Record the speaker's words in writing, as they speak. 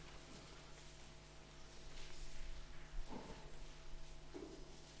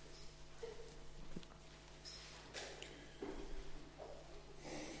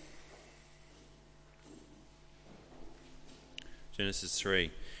Genesis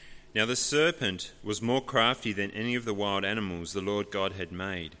 3. Now the serpent was more crafty than any of the wild animals the Lord God had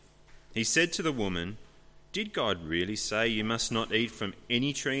made. He said to the woman, "Did God really say you must not eat from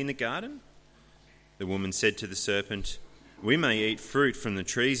any tree in the garden?" The woman said to the serpent, "We may eat fruit from the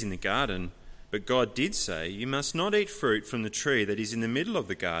trees in the garden, but God did say, you must not eat fruit from the tree that is in the middle of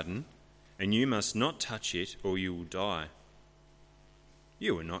the garden, and you must not touch it, or you will die."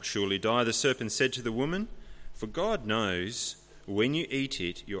 "You will not surely die," the serpent said to the woman, "for God knows when you eat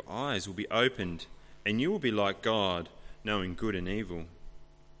it, your eyes will be opened, and you will be like God, knowing good and evil."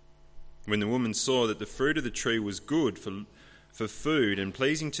 When the woman saw that the fruit of the tree was good for food and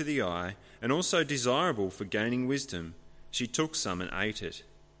pleasing to the eye, and also desirable for gaining wisdom, she took some and ate it.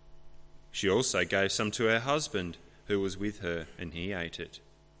 She also gave some to her husband, who was with her, and he ate it.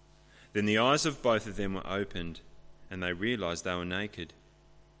 Then the eyes of both of them were opened, and they realized they were naked.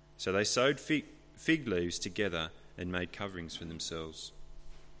 So they sewed fig leaves together and made coverings for themselves.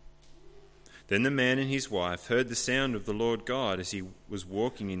 Then the man and his wife heard the sound of the Lord God as he was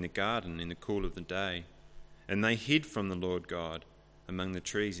walking in the garden in the cool of the day, and they hid from the Lord God among the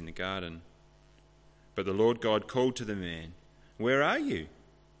trees in the garden. But the Lord God called to the man, "Where are you?"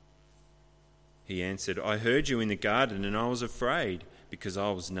 He answered, "I heard you in the garden, and I was afraid, because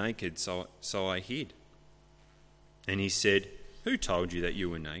I was naked, so I hid." And he said, "Who told you that you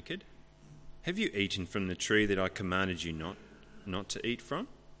were naked? Have you eaten from the tree that I commanded you not to eat from?"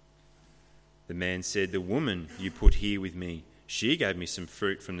 The man said, "The woman you put here with me, she gave me some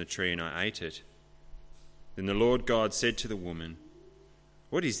fruit from the tree, and I ate it." Then the Lord God said to the woman,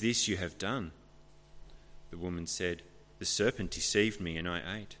 "What is this you have done?" The woman said, "The serpent deceived me, and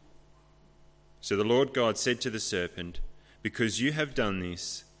I ate." So the Lord God said to the serpent, "Because you have done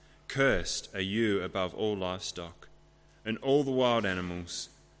this, cursed are you above all livestock and all the wild animals,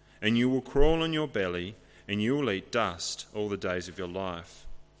 and you will crawl on your belly, and you will eat dust all the days of your life.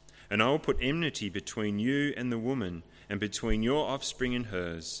 And I will put enmity between you and the woman, and between your offspring and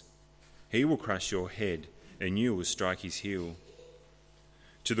hers. He will crush your head, and you will strike his heel."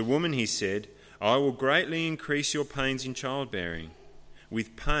 To the woman he said, "I will greatly increase your pains in childbearing.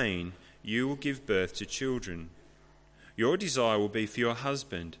 With pain you will give birth to children. Your desire will be for your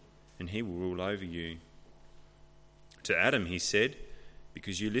husband, and he will rule over you." To Adam he said,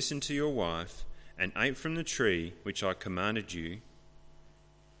 "Because you listened to your wife and ate from the tree which I commanded you,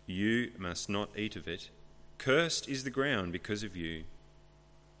 you must not eat of it. Cursed is the ground because of you.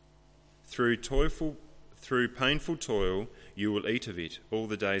 Through painful toil you will eat of it all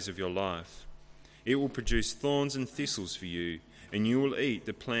the days of your life. It will produce thorns and thistles for you, and you will eat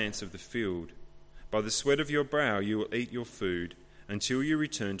the plants of the field. By the sweat of your brow you will eat your food until you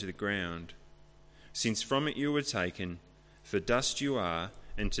return to the ground. Since from it you were taken, for dust you are,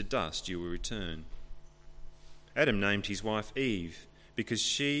 and to dust you will return." Adam named his wife Eve, because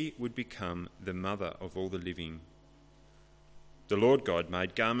she would become the mother of all the living. The Lord God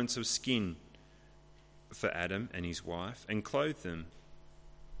made garments of skin for Adam and his wife, and clothed them.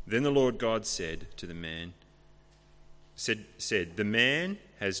 Then the Lord God said to the man, "The man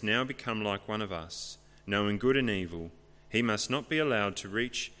has now become like one of us, knowing good and evil. He must not be allowed to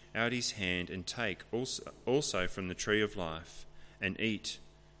reach out his hand and take also from the tree of life, and eat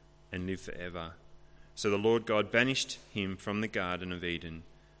and live forever." So the Lord God banished him from the Garden of Eden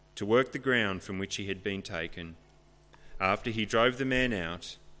to work the ground from which he had been taken. After he drove the man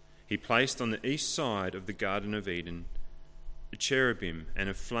out, he placed on the east side of the Garden of Eden a cherubim and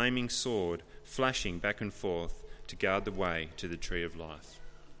a flaming sword flashing back and forth to guard the way to the tree of life.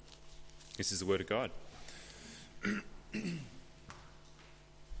 This is the word of God.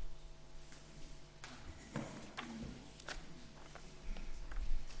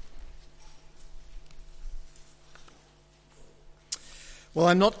 Well,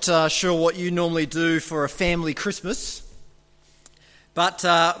 I'm not sure what you normally do for a family Christmas, but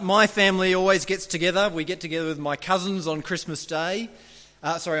my family always gets together. We get together with my cousins on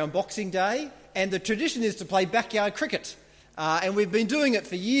on Boxing Day, and the tradition is to play backyard cricket. And we've been doing it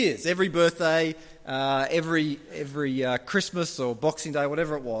for years. Every birthday, every Christmas or Boxing Day,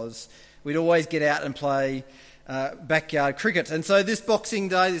 whatever it was, we'd always get out and play backyard cricket. And so this Boxing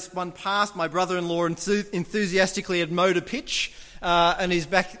Day, this one past, my brother-in-law enthusiastically had mowed a pitch on his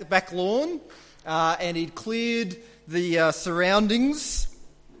back lawn, and he'd cleared the surroundings,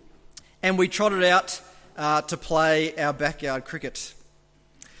 and we trotted out to play our backyard cricket.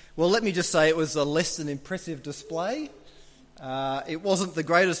 Well, let me just say it was a less than impressive display. It wasn't the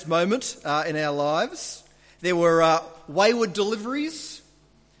greatest moment in our lives. There were wayward deliveries,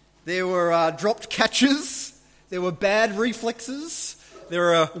 there were dropped catches, there were bad reflexes, there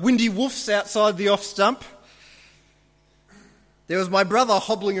were windy woofs outside the off stump. There was my brother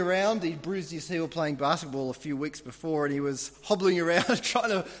hobbling around. He bruised his heel playing basketball a few weeks before, and he was hobbling around trying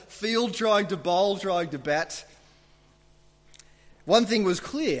to field, trying to bowl, trying to bat. One thing was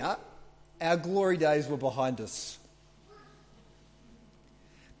clear, our glory days were behind us.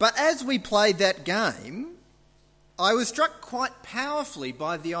 But as we played that game, I was struck quite powerfully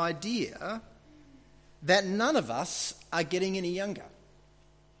by the idea that none of us are getting any younger.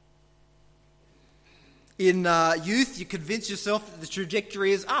 In youth, you convince yourself that the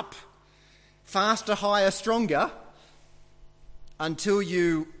trajectory is up, faster, higher, stronger, until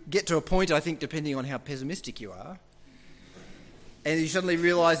you get to a point, I think, depending on how pessimistic you are, and you suddenly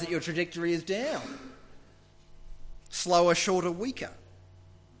realise that your trajectory is down, slower, shorter, weaker.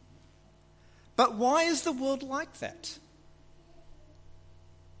 But why is the world like that?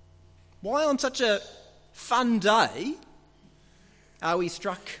 Why on such a fun day are we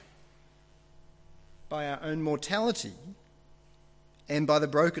struck by our own mortality and by the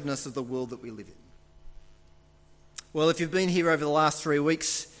brokenness of the world that we live in? Well, if you've been here over the last 3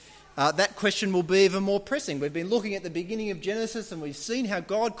 weeks, that question will be even more pressing. We've been looking at the beginning of Genesis and we've seen how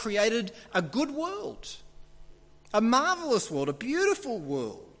God created a good world, a marvellous world, a beautiful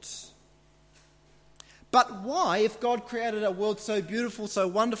world. But why, if God created a world so beautiful, so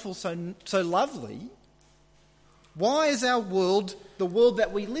wonderful, so lovely, why is our world, the world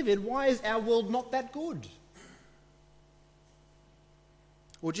that we live in, why is our world not that good?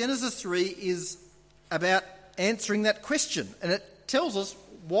 Well, Genesis 3 is about answering that question, and it tells us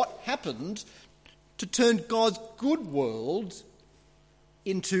what happened to turn God's good world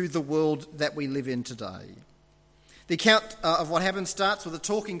into the world that we live in today. The account of what happened starts with a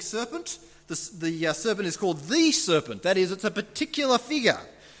talking serpent. The serpent is called the serpent. That is, it's a particular figure.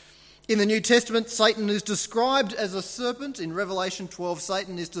 In the New Testament, Satan is described as a serpent. In Revelation 12,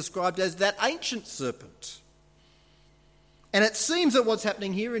 Satan is described as that ancient serpent. And it seems that what's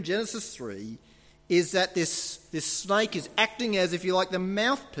happening here in Genesis 3 is that this snake is acting as, if you like, the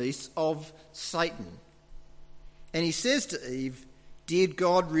mouthpiece of Satan. And he says to Eve, "Did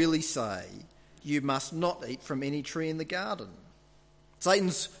God really say you must not eat from any tree in the garden?"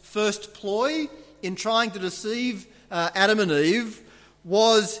 Satan's first ploy in trying to deceive Adam and Eve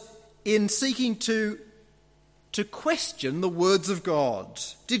was in seeking to question the words of God.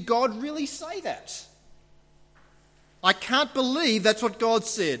 Did God really say that? I can't believe that's what God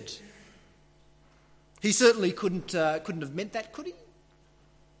said. He certainly couldn't have meant that, could he?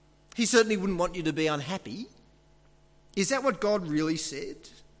 He certainly wouldn't want you to be unhappy. Is that what God really said?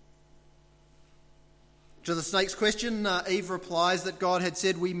 To the snake's question, Eve replies that God had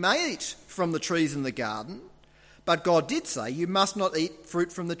said we may eat from the trees in the garden, but God did say you must not eat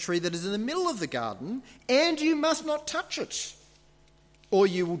fruit from the tree that is in the middle of the garden, and you must not touch it, or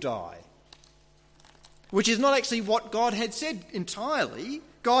you will die. Which is not actually what God had said entirely.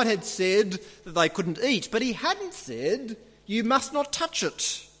 God had said that they couldn't eat, but he hadn't said you must not touch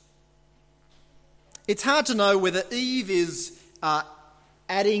it. It's hard to know whether Eve is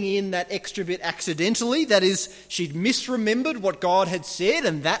adding in that extra bit accidentally, that is, she'd misremembered what God had said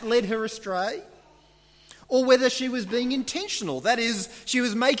and that led her astray, or whether she was being intentional, that is, she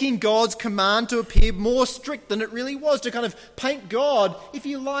was making God's command to appear more strict than it really was, to kind of paint God, if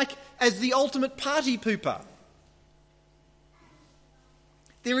you like, as the ultimate party pooper.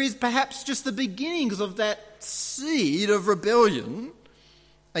 There is perhaps just the beginnings of that seed of rebellion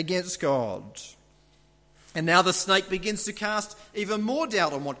against God. And now the snake begins to cast even more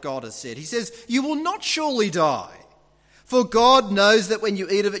doubt on what God has said. He says, "You will not surely die, for God knows that when you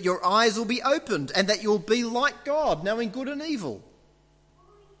eat of it, your eyes will be opened, and that you'll be like God, knowing good and evil."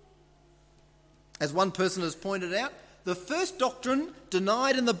 As one person has pointed out, the first doctrine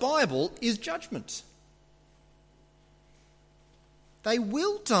denied in the Bible is judgment. They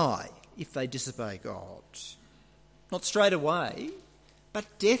will die if they disobey God. Not straight away,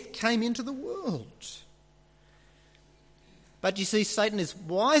 but death came into the world. But you see, Satan is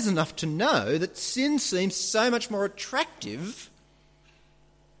wise enough to know that sin seems so much more attractive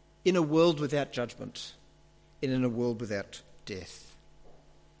in a world without judgment, and in a world without death.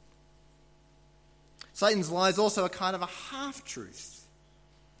 Satan's lie is also a kind of a half-truth.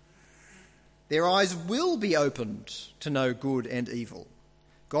 Their eyes will be opened to know good and evil.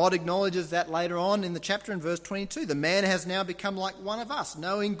 God acknowledges that later on in the chapter in verse 22. The man has now become like one of us,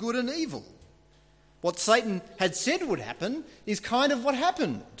 knowing good and evil. What Satan had said would happen is kind of what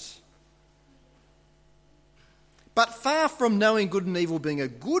happened. But far from knowing good and evil being a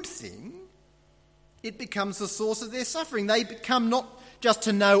good thing, it becomes the source of their suffering. They become not just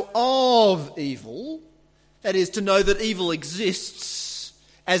to know of evil, that is, to know that evil exists,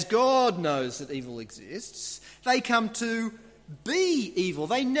 as God knows that evil exists. They come to be evil.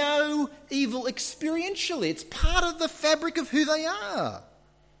 They know evil experientially. It's part of the fabric of who they are.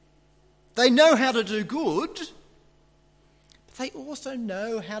 They know how to do good, but they also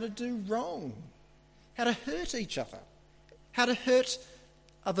know how to do wrong, how to hurt each other, how to hurt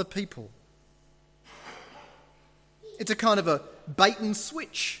other people. It's a kind of a bait and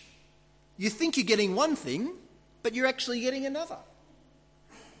switch. You think you're getting one thing, but you're actually getting another.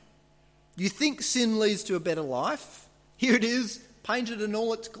 You think sin leads to a better life. Here it is, painted in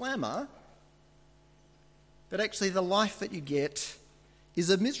all its glamour. But actually the life that you get is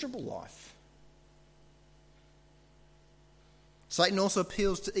a miserable life. Satan also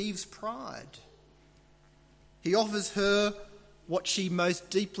appeals to Eve's pride. He offers her what she most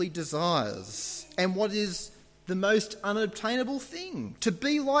deeply desires and what is the most unobtainable thing, to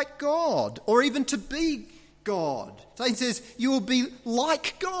be like God, or even to be God. Satan says, you will be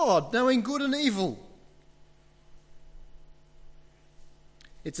like God, knowing good and evil.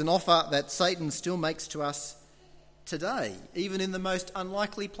 It's an offer that Satan still makes to us today, even in the most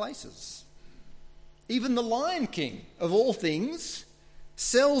unlikely places. Even the Lion King, of all things,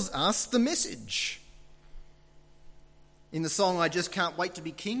 sells us the message. In the song, I Just Can't Wait to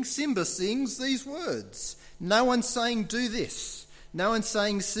Be King, Simba sings these words. No one's saying, do this. No one's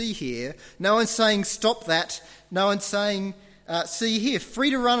saying, see here. No one's saying, stop that. No one's saying, see here.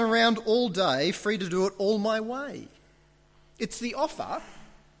 Free to run around all day, free to do it all my way. It's the offer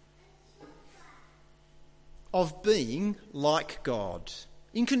of being like God,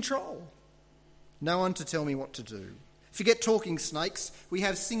 in control. No one to tell me what to do. Forget talking snakes, we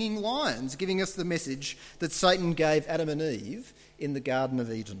have singing lions giving us the message that Satan gave Adam and Eve in the Garden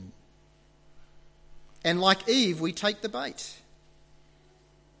of Eden. And like Eve, we take the bait.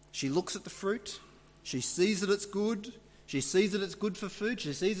 She looks at the fruit, she sees that it's good, she sees that it's good for food,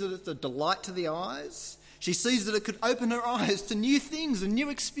 she sees that it's a delight to the eyes, she sees that it could open her eyes to new things and new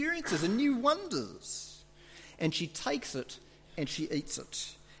experiences and new wonders. And she takes it and she eats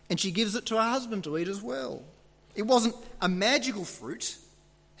it. And she gives it to her husband to eat as well. It wasn't a magical fruit.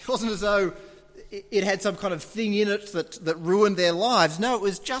 It wasn't as though it had some kind of thing in it that ruined their lives. No, it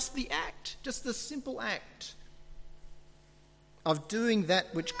was just the act, just the simple act of doing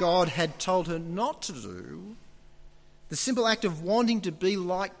that which God had told her not to do, the simple act of wanting to be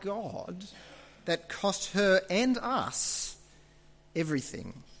like God that cost her and us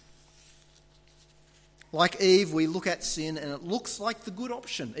everything. Like Eve, we look at sin and it looks like the good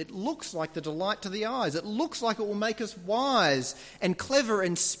option. It looks like the delight to the eyes. It looks like it will make us wise and clever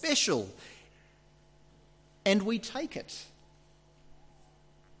and special. And we take it.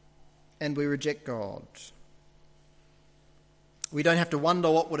 And we reject God. We don't have to wonder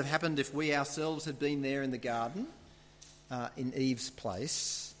what would have happened if we ourselves had been there in the garden, in Eve's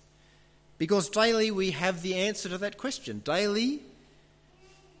place. Because daily we have the answer to that question. Daily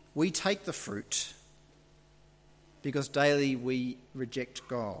we take the fruit. Because daily we reject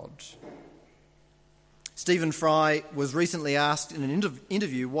God. Stephen Fry was recently asked in an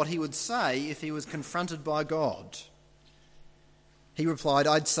interview what he would say if he was confronted by God. He replied,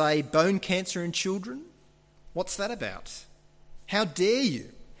 I'd say, bone cancer in children? What's that about? How dare you?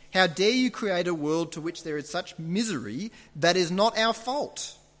 How dare you create a world to which there is such misery that is not our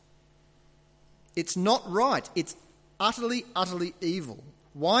fault? It's not right. It's utterly, utterly evil.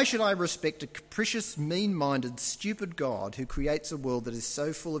 Why should I respect a capricious, mean-minded, stupid God who creates a world that is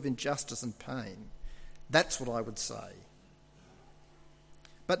so full of injustice and pain? That's what I would say.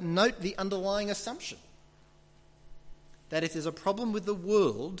 But note the underlying assumption that if there's a problem with the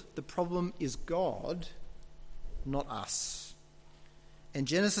world, the problem is God, not us. And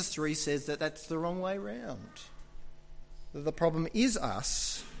Genesis 3 says that that's the wrong way round. That the problem is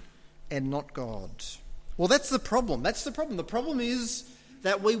us and not God. Well, that's the problem. That's the problem. The problem is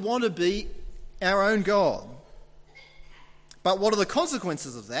that we want to be our own God. But what are the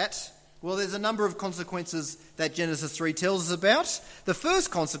consequences of that? Well, there's a number of consequences that Genesis 3 tells us about. The first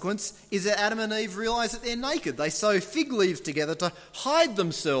consequence is that Adam and Eve realise that they're naked. They sew fig leaves together to hide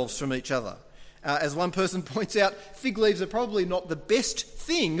themselves from each other. As one person points out, fig leaves are probably not the best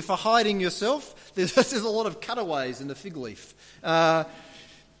thing for hiding yourself. There's a lot of cutaways in the fig leaf. And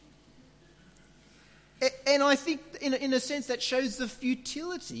I think, in a sense, that shows the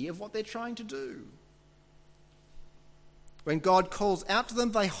futility of what they're trying to do. When God calls out to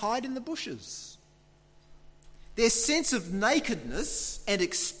them, they hide in the bushes. Their sense of nakedness and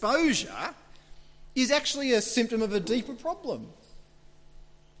exposure is actually a symptom of a deeper problem.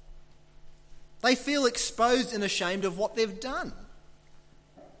 They feel exposed and ashamed of what they've done.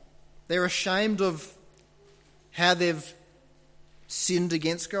 They're ashamed of how they've sinned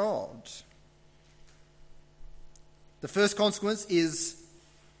against God. The first consequence is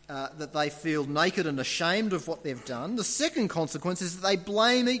that they feel naked and ashamed of what they've done. The second consequence is that they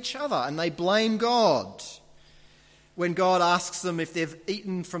blame each other and they blame God. When God asks them if they've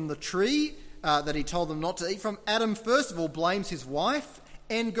eaten from the tree that he told them not to eat from, Adam first of all blames his wife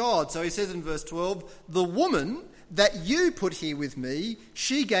and God. So he says in verse 12, "The woman that you put here with me,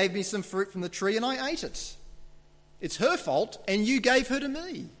 she gave me some fruit from the tree and I ate it. It's her fault and you gave her to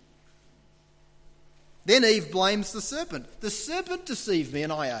me." Then Eve blames the serpent. "The serpent deceived me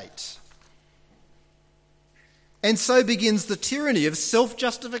and I ate." And so begins the tyranny of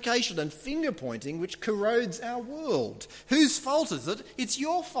self-justification and finger-pointing which corrodes our world. Whose fault is it? It's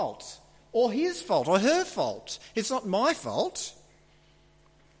your fault, or his fault, or her fault. It's not my fault.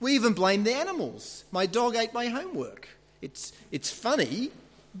 We even blame the animals. "My dog ate my homework." It's funny,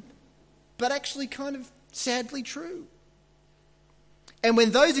 but actually kind of sadly true. And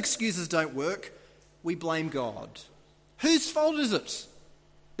when those excuses don't work, we blame God. Whose fault is it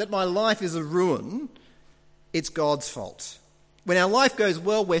that my life is a ruin? It's God's fault. When our life goes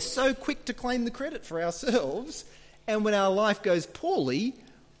well, we're so quick to claim the credit for ourselves. And when our life goes poorly,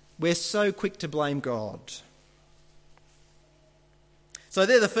 we're so quick to blame God. So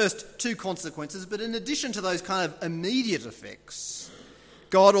they're the first two consequences. But in addition to those kind of immediate effects,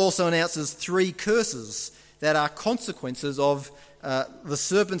 God also announces three curses that are consequences of the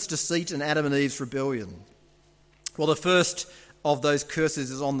serpent's deceit and Adam and Eve's rebellion. Well, the first of those curses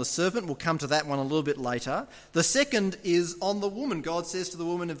is on the serpent. We'll come to that one a little bit later. The second is on the woman. God says to the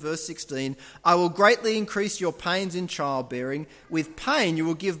woman in verse 16, "I will greatly increase your pains in childbearing. With pain you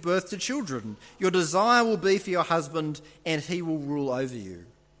will give birth to children. Your desire will be for your husband, and he will rule over you."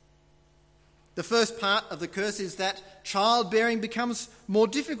 The first part of the curse is that childbearing becomes more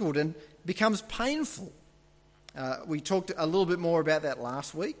difficult and becomes painful. We talked a little bit more about that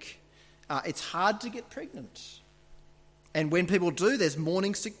last week. It's hard to get pregnant. And when people do, there's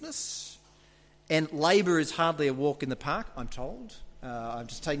morning sickness. And labour is hardly a walk in the park, I'm told. I'm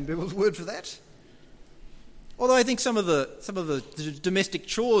just taking people's word for that. Although I think some of the domestic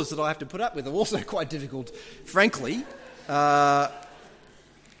chores that I have to put up with are also quite difficult, frankly. But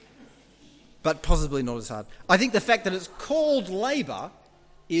possibly not as hard. I think the fact that it's called labour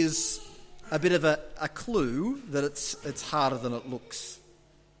is a bit of a clue that it's harder than it looks.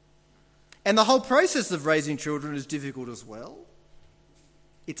 And the whole process of raising children is difficult as well.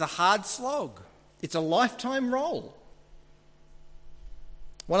 It's a hard slog. It's a lifetime role.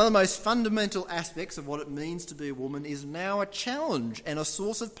 One of the most fundamental aspects of what it means to be a woman is now a challenge and a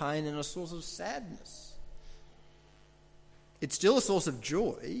source of pain and a source of sadness. It's still a source of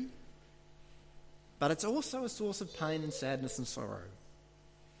joy, but it's also a source of pain and sadness and sorrow.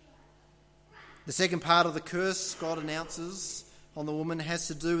 The second part of the curse God announces on the woman has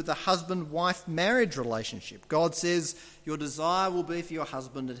to do with the husband-wife marriage relationship. God says, "Your desire will be for your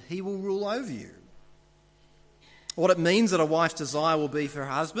husband and he will rule over you." What it means that a wife's desire will be for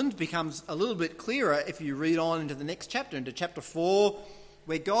her husband becomes a little bit clearer if you read on into the next chapter, into chapter 4,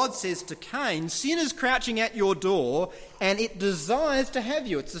 where God says to Cain, "Sin is crouching at your door and it desires to have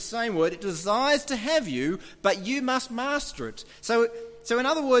you." It's the same word. It desires to have you, but you must master it. So in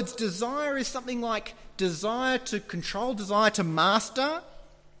other words, desire is something like desire to control, desire to master.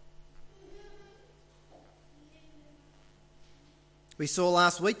 We saw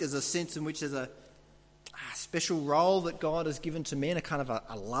last week there's a sense in which there's a special role that God has given to men, a kind of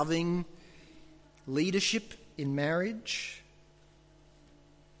a loving leadership in marriage.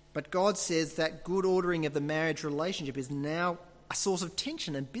 But God says that good ordering of the marriage relationship is now a source of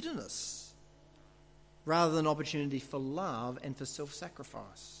tension and bitterness rather than opportunity for love and for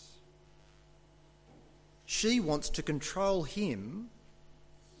self-sacrifice. She wants to control him,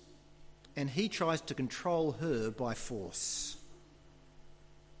 and he tries to control her by force.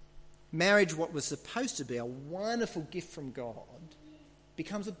 Marriage, what was supposed to be a wonderful gift from God,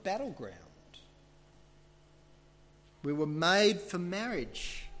 becomes a battleground. We were made for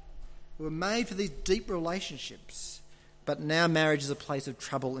marriage. We were made for these deep relationships. But now marriage is a place of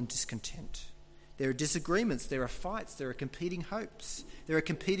trouble and discontent. There are disagreements, there are fights, there are competing hopes, there are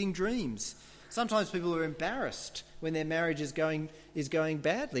competing dreams. Sometimes people are embarrassed when their marriage is going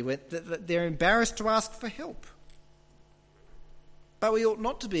badly. They're embarrassed to ask for help. But we ought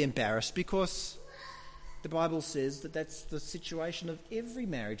not to be embarrassed, because the Bible says that that's the situation of every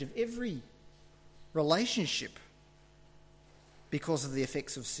marriage, of every relationship, because of the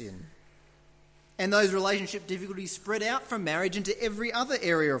effects of sin. And those relationship difficulties spread out from marriage into every other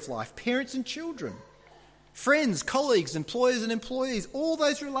area of life. Parents and children, friends, colleagues, employers and employees, all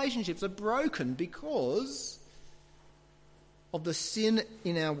those relationships are broken because of the sin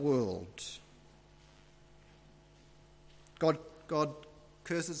in our world. God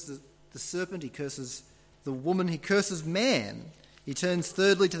curses the serpent, he curses the woman, he curses man. He turns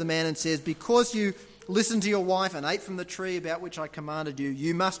thirdly to the man and says, because you listened to your wife and ate from the tree about which I commanded you,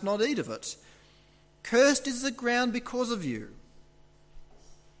 you must not eat of it. Cursed is the ground because of you.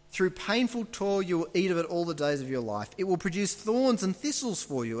 Through painful toil you will eat of it all the days of your life. It will produce thorns and thistles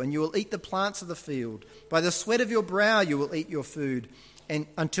for you, and you will eat the plants of the field. By the sweat of your brow you will eat your food, and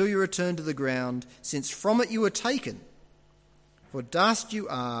until you return to the ground, since from it you were taken. For dust you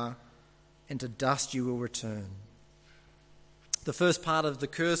are, and to dust you will return. The first part of the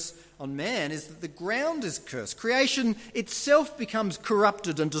curse on man is that the ground is cursed. Creation itself becomes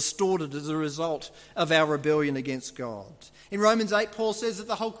corrupted and distorted as a result of our rebellion against God. In Romans 8, Paul says that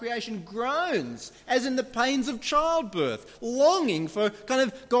the whole creation groans, as in the pains of childbirth, longing for kind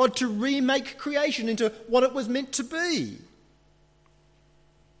of God to remake creation into what it was meant to be.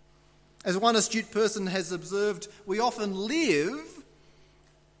 As one astute person has observed, we often live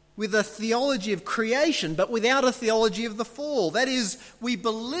with a theology of creation, but without a theology of the fall. That is, we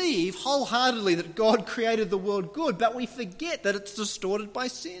believe wholeheartedly that God created the world good, but we forget that it's distorted by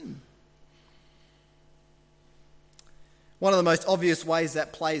sin. One of the most obvious ways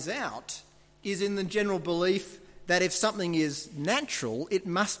that plays out is in the general belief that if something is natural, it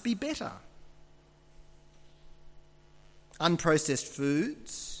must be better. Unprocessed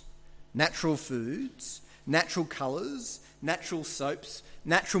foods, natural colours, natural soaps,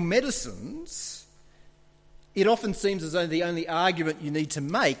 natural medicines, it often seems as though the only argument you need to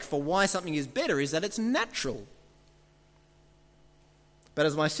make for why something is better is that it's natural. But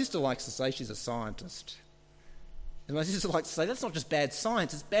as my sister likes to say, she's a scientist. And my sister likes to say, that's not just bad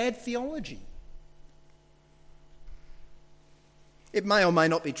science, it's bad theology. It may or may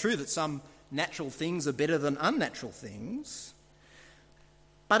not be true that some natural things are better than unnatural things,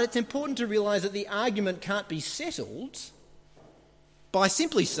 but it's important to realise that the argument can't be settled by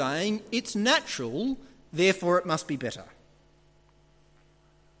simply saying it's natural, therefore it must be better.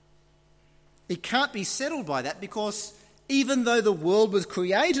 It can't be settled by that because even though the world was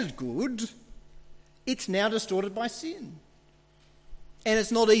created good, it's now distorted by sin. And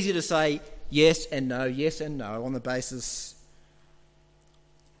it's not easy to say yes and no on the basis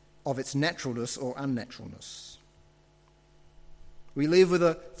of its naturalness or unnaturalness. We live with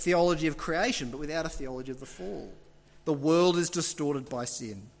a theology of creation, but without a theology of the fall. The world is distorted by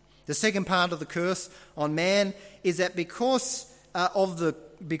sin. The second part of the curse on man is that because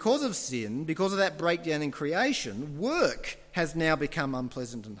of sin, because of that breakdown in creation, work has now become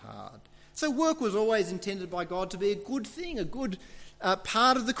unpleasant and hard. So work was always intended by God to be a good thing, a good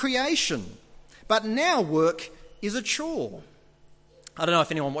part of the creation. But now work is a chore. I don't know if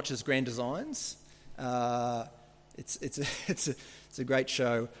anyone watches Grand Designs. It's a great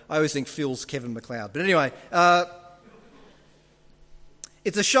show. I always think Phil's Kevin McLeod. But anyway,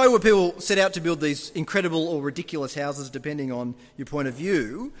 it's a show where people set out to build these incredible or ridiculous houses depending on your point of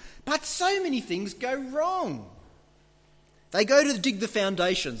view. But so many things go wrong. They go to dig the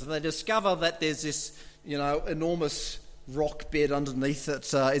foundations and they discover that there's this, enormous rock bed underneath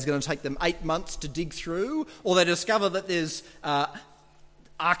that is going to take them 8 months to dig through. Or they discover that there's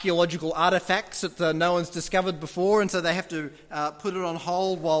archaeological artefacts that no one's discovered before, and so they have to put it on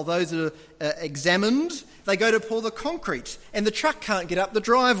hold while those are examined. They go to pour the concrete and the truck can't get up the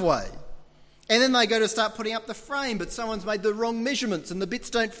driveway. And then they go to start putting up the frame, but someone's made the wrong measurements and the bits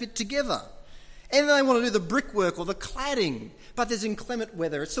don't fit together. And then they want to do the brickwork or the cladding, but there's inclement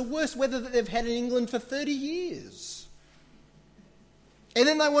weather. It's the worst weather that they've had in England for 30 years. And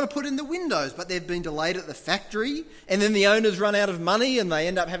then they want to put in the windows, but they've been delayed at the factory, and then the owners run out of money and they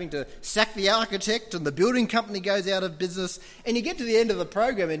end up having to sack the architect and the building company goes out of business, and you get to the end of the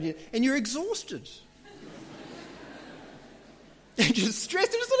program and you're exhausted. And you're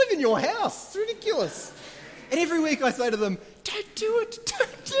stressed, and it's not even your house. It's ridiculous. And every week I say to them, don't do it.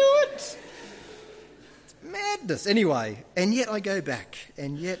 It's madness. Anyway, and yet I go back.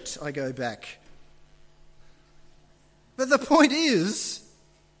 But the point is,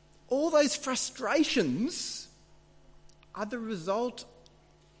 all those frustrations are the result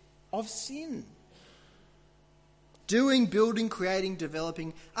of sin. Doing, building, creating,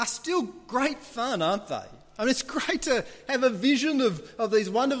 developing are still great fun, aren't they? I mean, it's great to have a vision of these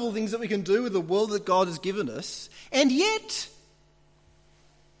wonderful things that we can do with the world that God has given us, and yet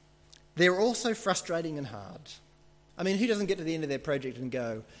they're also frustrating and hard. I mean, who doesn't get to the end of their project and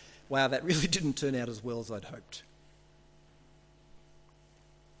go, wow, that really didn't turn out as well as I'd hoped?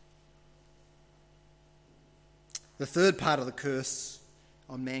 The third part of the curse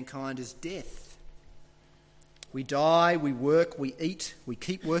on mankind is death. We die, we work, we eat, we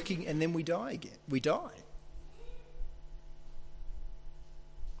keep working, and then we die again. We die.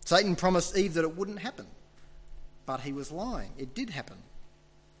 Satan promised Eve that it wouldn't happen, but he was lying. It did happen.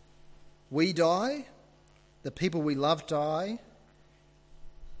 We die, the people we love die,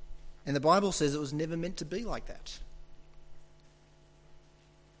 and the Bible says it was never meant to be like that.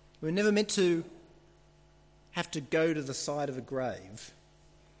 We were never meant to have to go to the side of a grave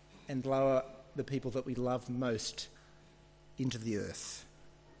and lower the people that we love most into the earth.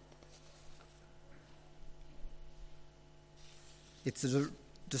 It's a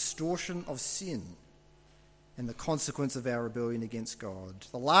distortion of sin and the consequence of our rebellion against God.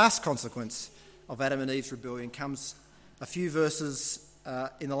 The last consequence of Adam and Eve's rebellion comes a few verses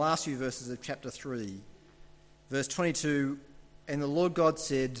in the last few verses of chapter 3. Verse 22, "And the Lord God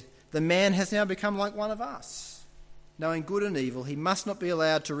said, 'The man has now become like one of us, knowing good and evil. He must not be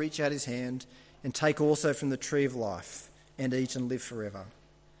allowed to reach out his hand and take also from the tree of life and eat and live forever.'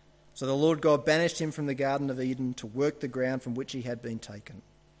 So the Lord God banished him from the Garden of Eden to work the ground from which he had been taken.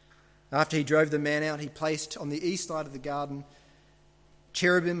 After he drove the man out, he placed on the east side of the garden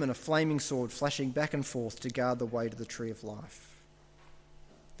cherubim and a flaming sword flashing back and forth to guard the way to the tree of life."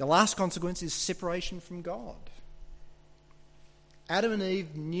 The last consequence is separation from God. Adam and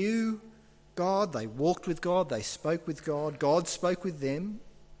Eve knew God, they walked with God, they spoke with God, God spoke with them.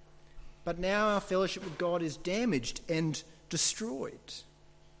 But now our fellowship with God is damaged and destroyed.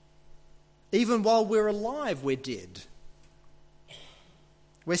 Even while we're alive, we're dead.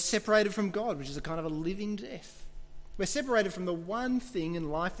 We're separated from God, which is a kind of a living death. We're separated from the one thing in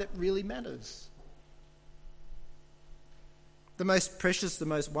life that really matters. The most precious, the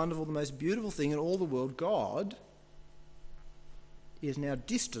most wonderful, the most beautiful thing in all the world, God, is now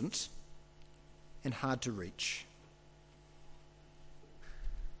distant and hard to reach.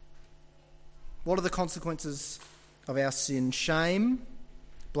 What are the consequences of our sin? Shame,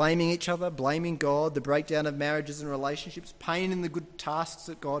 blaming each other, blaming God, the breakdown of marriages and relationships, pain in the good tasks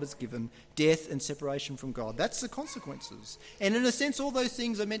that God has given, death and separation from God. That's the consequences. And in a sense, all those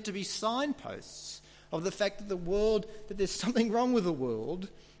things are meant to be signposts of the fact that that there's something wrong with the world,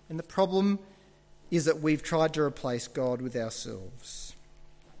 and the problem is that we've tried to replace God with ourselves.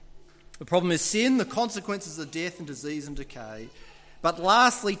 The problem is sin, the consequences are death and disease and decay. But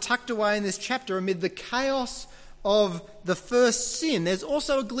lastly, tucked away in this chapter, amid the chaos of the first sin, there's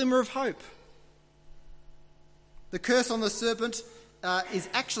also a glimmer of hope. The curse on the serpent is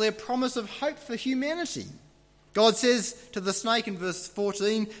actually a promise of hope for humanity. God says to the snake in verse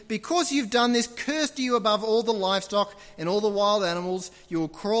 14, "Because you've done this, cursed are you above all the livestock and all the wild animals. You will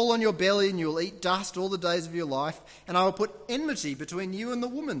crawl on your belly and you will eat dust all the days of your life. And I will put enmity between you and the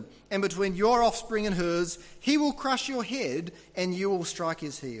woman, and between your offspring and hers. He will crush your head and you will strike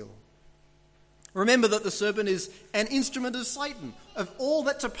his heel." Remember that the serpent is an instrument of Satan, of all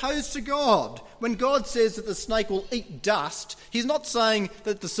that's opposed to God. When God says that the snake will eat dust, he's not saying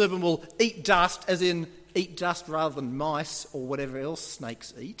that the serpent will eat dust as in eat dust rather than mice or whatever else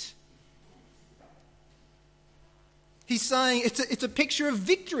snakes eat. He's saying it's a picture of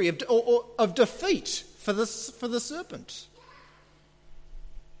victory, of defeat for the serpent.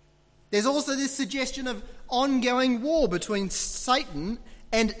 There's also this suggestion of ongoing war between Satan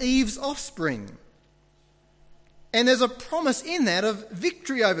and Eve's offspring. And there's a promise in that of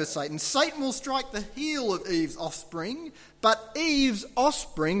victory over Satan. Satan will strike the heel of Eve's offspring, but Eve's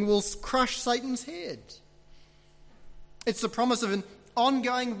offspring will crush Satan's head. It's the promise of an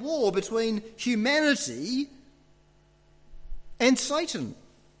ongoing war between humanity and Satan.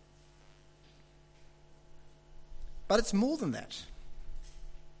 But it's more than that.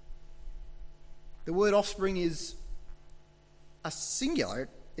 The word offspring is a singular,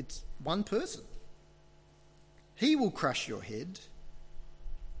 it's one person. He will crush your head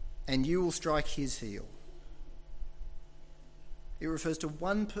and you will strike his heel. It refers to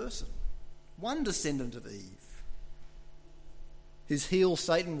one person, one descendant of Eve, whose heel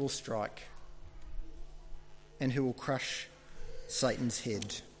Satan will strike and who will crush Satan's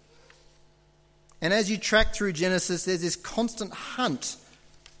head. And as you track through Genesis, there's this constant hunt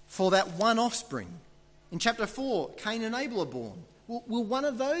for that one offspring. In chapter 4, Cain and Abel are born. Will one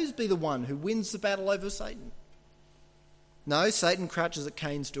of those be the one who wins the battle over Satan? No, Satan crouches at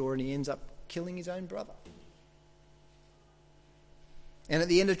Cain's door and he ends up killing his own brother. And at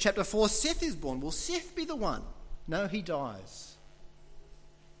the end of chapter 4, Seth is born. Will Seth be the one? No, he dies.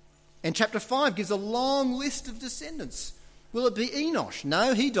 And chapter 5 gives a long list of descendants. Will it be Enosh?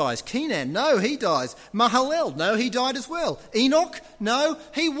 No, he dies. Kenan? No, he dies. Mahalalel? No, he died as well. Enoch? No,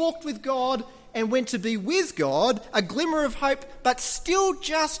 he walked with God and went to be with God, a glimmer of hope, but still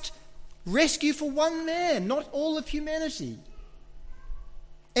just rescue for one man, not all of humanity.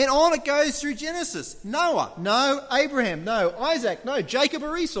 And on it goes through Genesis. Noah, no. Abraham, no. Isaac, no. Jacob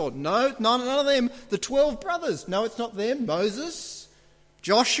or Esau, no. None of them. The 12 brothers, no, it's not them. Moses,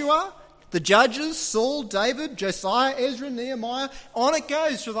 Joshua, the judges, Saul, David, Josiah, Ezra, Nehemiah. On it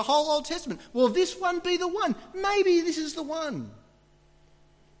goes through the whole Old Testament. Will this one be the one? Maybe this is the one.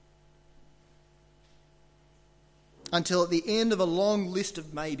 Until at the end of a long list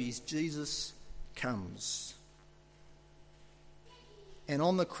of maybes, Jesus comes. And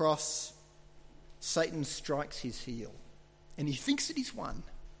on the cross, Satan strikes his heel. And he thinks that he's won.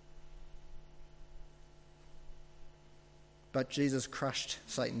 But Jesus crushed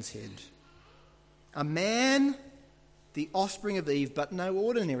Satan's head. A man, the offspring of Eve, but no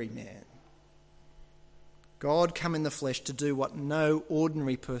ordinary man. God come in the flesh to do what no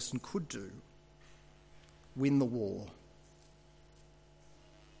ordinary person could do. Win the war.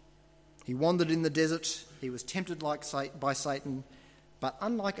 He wandered in the desert. He was tempted by Satan. But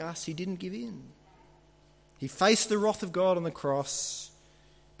unlike us, he didn't give in. He faced the wrath of God on the cross,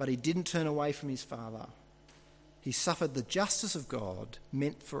 but he didn't turn away from his Father. He suffered the justice of God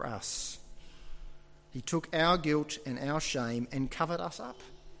meant for us. He took our guilt and our shame and covered us up.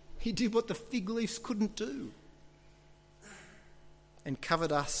 He did what the fig leaves couldn't do and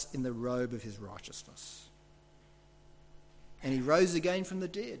covered us in the robe of his righteousness. And he rose again from the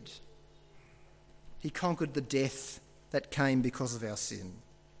dead. He conquered the death that came because of our sin.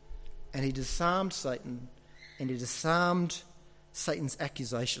 And he disarmed Satan, and he disarmed Satan's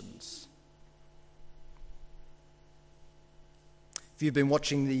accusations. If you've been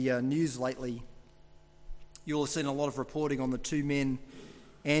watching the news lately, you'll have seen a lot of reporting on the two men,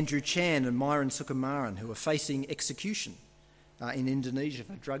 Andrew Chan and Myron Sukumaran, who are facing execution in Indonesia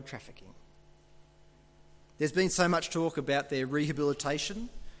for drug trafficking. There's been so much talk about their rehabilitation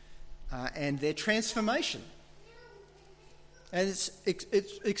and their transformation. And it's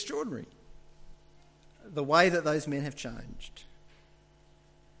extraordinary, the way that those men have changed.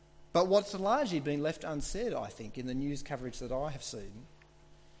 But what's largely been left unsaid, I think, in the news coverage that I have seen,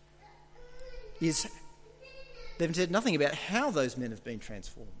 is they've said nothing about how those men have been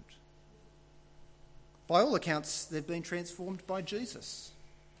transformed. By all accounts, they've been transformed by Jesus.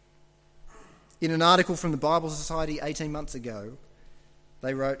 In an article from the Bible Society 18 months ago,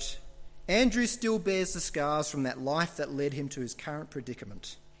 they wrote, Andrew still bears the scars from that life that led him to his current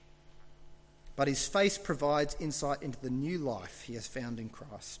predicament. But his face provides insight into the new life he has found in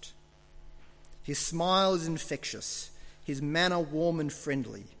Christ. His smile is infectious, his manner warm and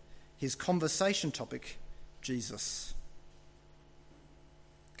friendly, his conversation topic, Jesus.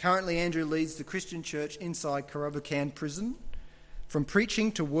 Currently, Andrew leads the Christian church inside Kerobokan prison. From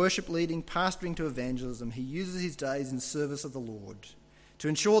preaching to worship leading, pastoring to evangelism, he uses his days in service of the Lord. To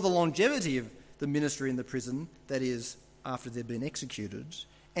ensure the longevity of the ministry in the prison, that is, after they've been executed,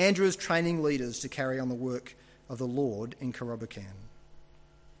 Andrew is training leaders to carry on the work of the Lord in Kerobokan.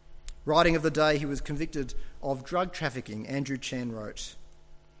 Writing of the day he was convicted of drug trafficking, Andrew Chan wrote,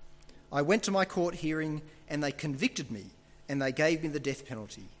 I went to my court hearing and they convicted me and they gave me the death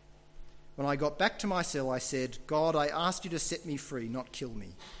penalty. When I got back to my cell, I said, God, I asked you to set me free, not kill me.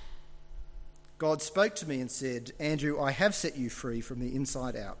 God spoke to me and said, Andrew, I have set you free from the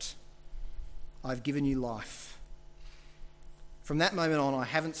inside out. I've given you life. From that moment on, I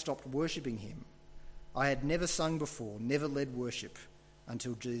haven't stopped worshipping him. I had never sung before, never led worship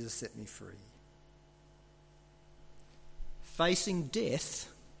until Jesus set me free. Facing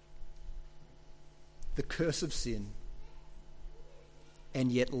death, the curse of sin,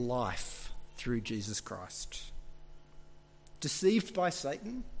 and yet life through Jesus Christ. Deceived by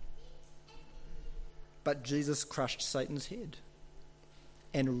Satan, but Jesus crushed Satan's head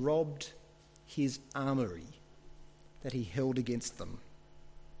and robbed his armoury that he held against them.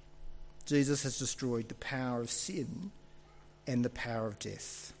 Jesus has destroyed the power of sin and the power of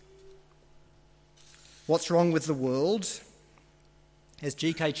death. What's wrong with the world? As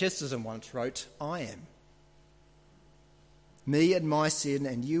G.K. Chesterton once wrote, I am. Me and my sin,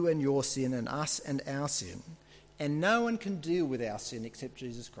 and you and your sin, and us and our sin. And no one can deal with our sin except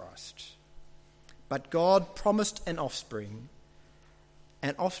Jesus Christ. But God promised an offspring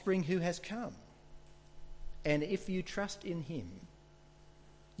who has come. And if you trust in him,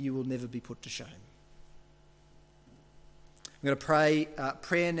 you will never be put to shame. I'm going to pray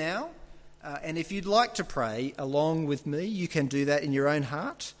prayer now. And if you'd like to pray along with me, you can do that in your own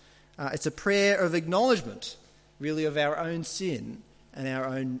heart. It's a prayer of acknowledgement, really, of our own sin and our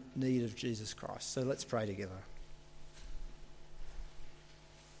own need of Jesus Christ. So let's pray together.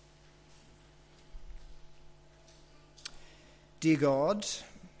 Dear God,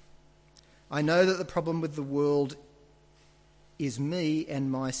 I know that the problem with the world is me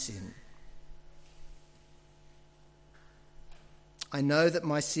and my sin. I know that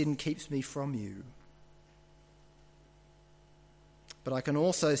my sin keeps me from you. But I can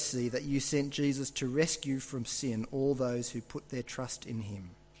also see that you sent Jesus to rescue from sin all those who put their trust in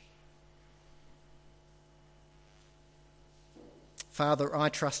him. Father, I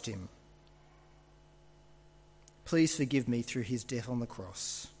trust him. Please forgive me through his death on the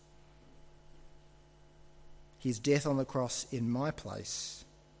cross. His death on the cross in my place.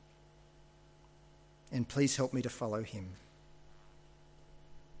 And please help me to follow him.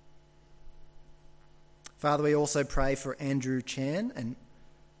 Father, we also pray for Andrew Chan and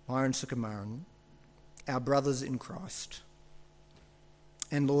Myron Sukumaran, our brothers in Christ.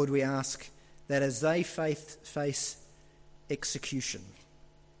 And Lord, we ask that as they face execution,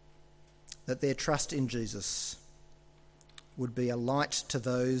 that their trust in Jesus would be a light to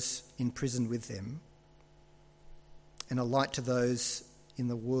those in prison with them and a light to those in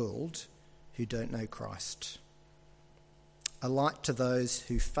the world who don't know Christ. A light to those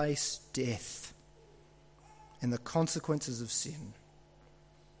who face death and the consequences of sin,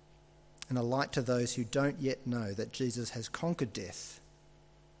 and a light to those who don't yet know that Jesus has conquered death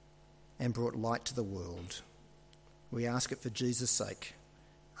and brought light to the world. We ask it for Jesus' sake.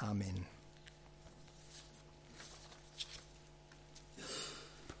 Amen.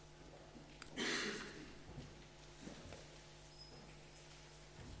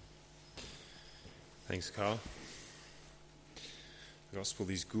 Thanks, Carl. The gospel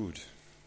is good.